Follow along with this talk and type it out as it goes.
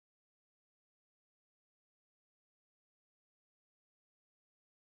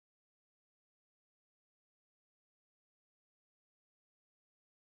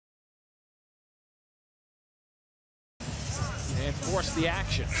force the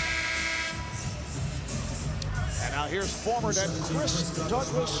action. And now here's former net Chris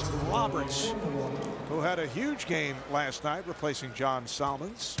Douglas Roberts, who had a huge game last night, replacing John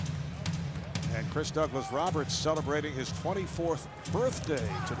Salmons. And Chris Douglas Roberts celebrating his 24th birthday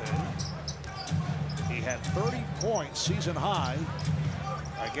today. He had 30 points, season high,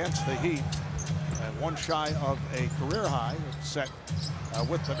 against the Heat, and one shy of a career high set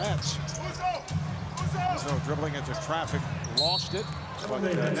with the Nets. So dribbling into traffic, lost it, but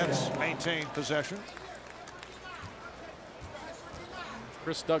the Nets maintained possession.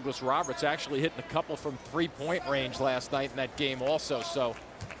 Chris Douglas Roberts actually hitting a couple from three-point range last night in that game also. So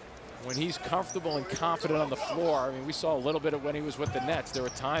when he's comfortable and confident on the floor, I mean, we saw a little bit of when he was with the Nets. There were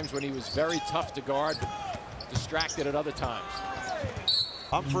times when he was very tough to guard, distracted at other times.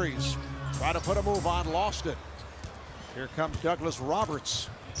 Humphries tried to put a move on, lost it. Here comes Douglas Roberts,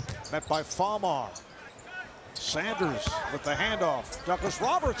 met by Falmar. Sanders with the handoff. Douglas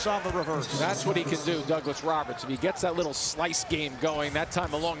Roberts on the reverse. That's what he can do, Douglas Roberts. If he gets that little slice game going, that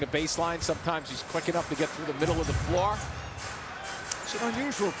time along the baseline, sometimes he's quick enough to get through the middle of the floor. It's an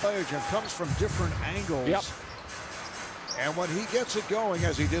unusual play, Jim. Comes from different angles. Yep. And when he gets it going,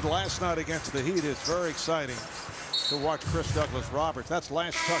 as he did last night against the Heat, it's very exciting to watch Chris Douglas Roberts. That's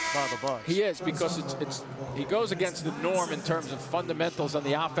last touch by the Bucks. He is, because he goes against the norm in terms of fundamentals on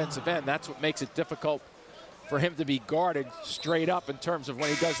the offensive end. That's what makes it difficult for him to be guarded straight up in terms of when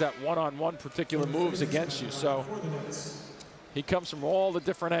he does that one-on-one particular moves against you. So he comes from all the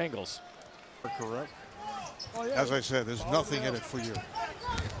different angles. Correct. As I said, there's nothing in it for you.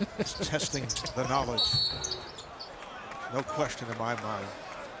 It's testing the knowledge. No question in my mind.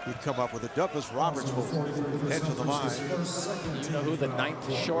 He'd come up with it. Douglas Roberts will head to the line. You know who the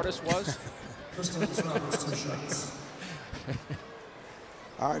 9th shortest was?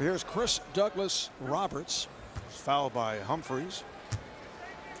 All right, here's Chris Douglas Roberts. Fouled by Humphries.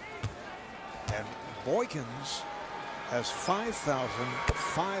 And Boykins has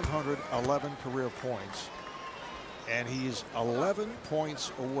 5,511 career points. And he's 11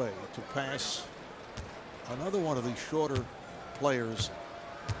 points away to pass another one of these shorter players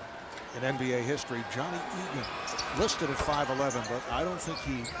in NBA history, Johnny Egan, listed at 5'11", but I don't think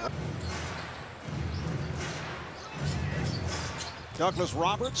he... Douglas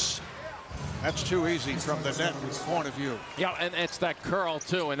Roberts, that's too easy from the net point of view. Yeah, and it's that curl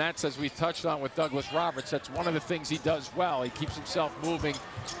too, and that's, as we touched on with Douglas Roberts, that's one of the things he does well. He keeps himself moving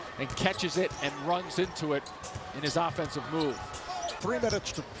and catches it and runs into it in his offensive move. 3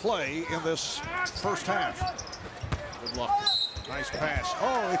 minutes to play in this first half. Good luck. Nice pass.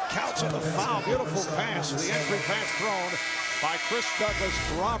 Oh, it counts in the foul. Beautiful pass. The entry pass thrown by Chris Douglas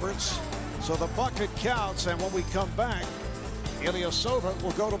Roberts. So the bucket counts, and when we come back, Ilyasova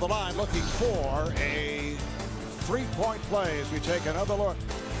will go to the line looking for a three-point play as we take another look.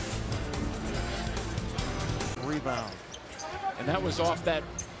 Rebound. And that was off that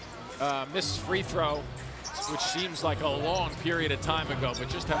missed free throw, which seems like a long period of time ago, but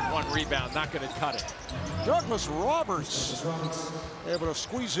just have one rebound, not going to cut it. Douglas Roberts able to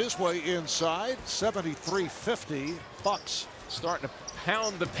squeeze his way inside. 73-50 Bucks. Starting to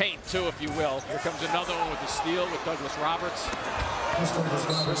pound the paint too, if you will. Here comes another one with the steal with Douglas Roberts.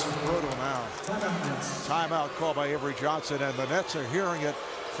 This is brutal now. Timeout called by Avery Johnson, and the Nets are hearing it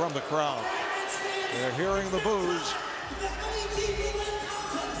from the crowd. They're hearing the boos.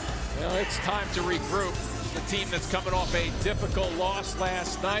 Well, it's time to regroup. The team that's coming off a difficult loss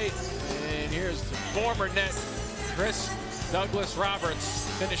last night. And here's the former net, Chris Douglas Roberts,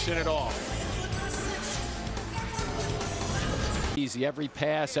 finishing it off. Easy, every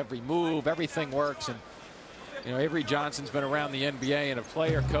pass, every move, everything works. And you know, Avery Johnson's been around the NBA and a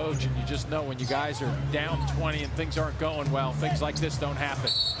player coach, and you just know when you guys are down 20 and things aren't going well, things like this don't happen.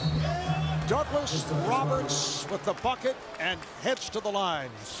 Douglas Roberts with the bucket and heads to the line,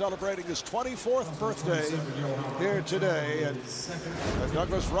 celebrating his 24th birthday here today. And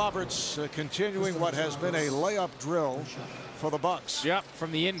Douglas Roberts continuing what has been a layup drill for the Bucks. Yep,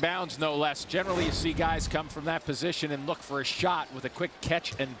 from the inbounds, no less. Generally, you see guys come from that position and look for a shot with a quick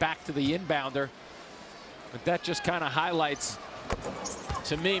catch and back to the inbounder. But that just kind of highlights,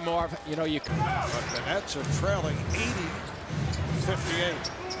 to me, more of, you know, you can. But the Nets are trailing 80-58.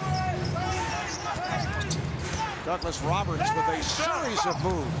 Douglas Roberts with a series of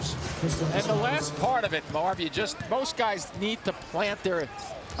moves. And the last part of it, Marv, most guys need to plant their,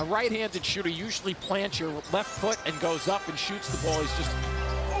 a right-handed shooter usually plants your left foot and goes up and shoots the ball. He just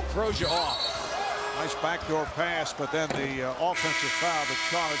throws you off. Nice backdoor pass, but then the offensive foul, the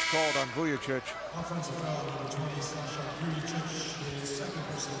charge called on Vujacic. Offensive foul, number 20,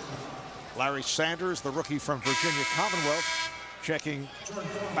 Larry Sanders, the rookie from Virginia Commonwealth, checking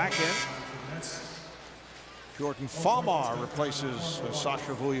back in. Jordan Famar replaces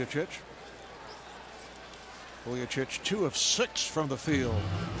Sasha Vujacic. Vujacic 2 of 6 from the field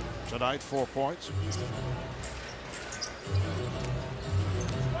tonight, 4 points.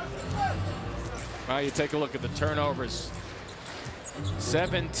 Well, you take a look at the turnovers.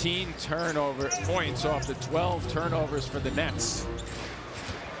 17 turnover points off the 12 turnovers for the Nets.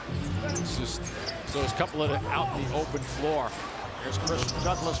 It's just, so there's a couple of out in the open floor. Here's Chris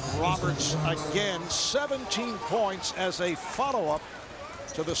Douglas Roberts again, 17 points as a follow-up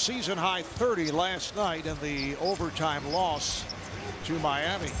to the season-high 30 last night in the overtime loss to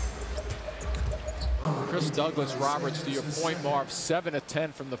Miami. Chris Douglas Roberts, to your point, Marv, 7 of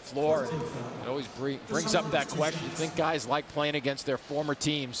 10 from the floor. It always brings up that question. You think guys like playing against their former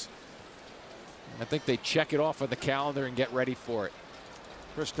teams? I think they check it off on the calendar and get ready for it.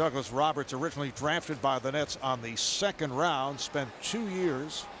 Chris Douglas Roberts, originally drafted by the Nets on the 2nd round, spent 2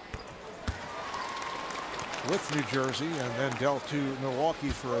 years with New Jersey and then dealt to Milwaukee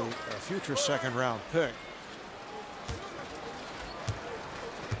for a future 2nd round pick.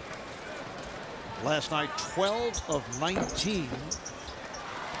 Last night, 12 of 19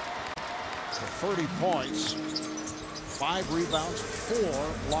 for 30 points, 5 rebounds,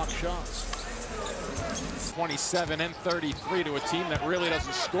 4 block shots. 27 and 33 to a team that really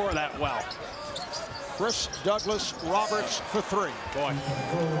doesn't score that well. Chris Douglas Roberts for 3. Boy,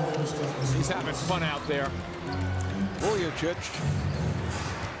 he's having fun out there. Vujacic.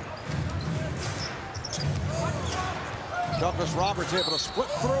 Douglas Roberts able to split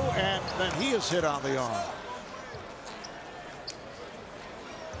through, and then he is hit on the arm.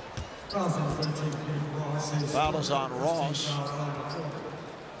 Foul is on Ross.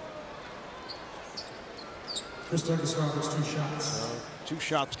 Chris Douglas Roberts, 2 shots. 2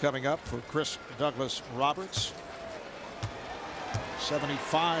 shots coming up for Chris Douglas Roberts.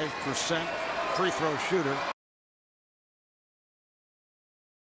 75% free throw shooter.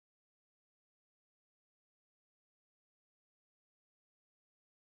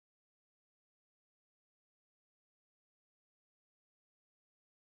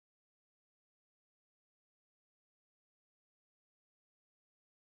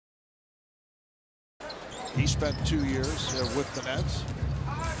 He spent 2 years with the Nets.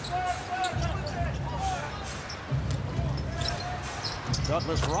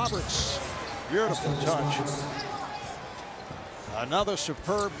 Douglas Roberts, beautiful touch. Another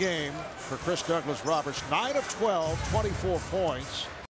superb game for Chris Douglas Roberts. 9 of 12, 24 points.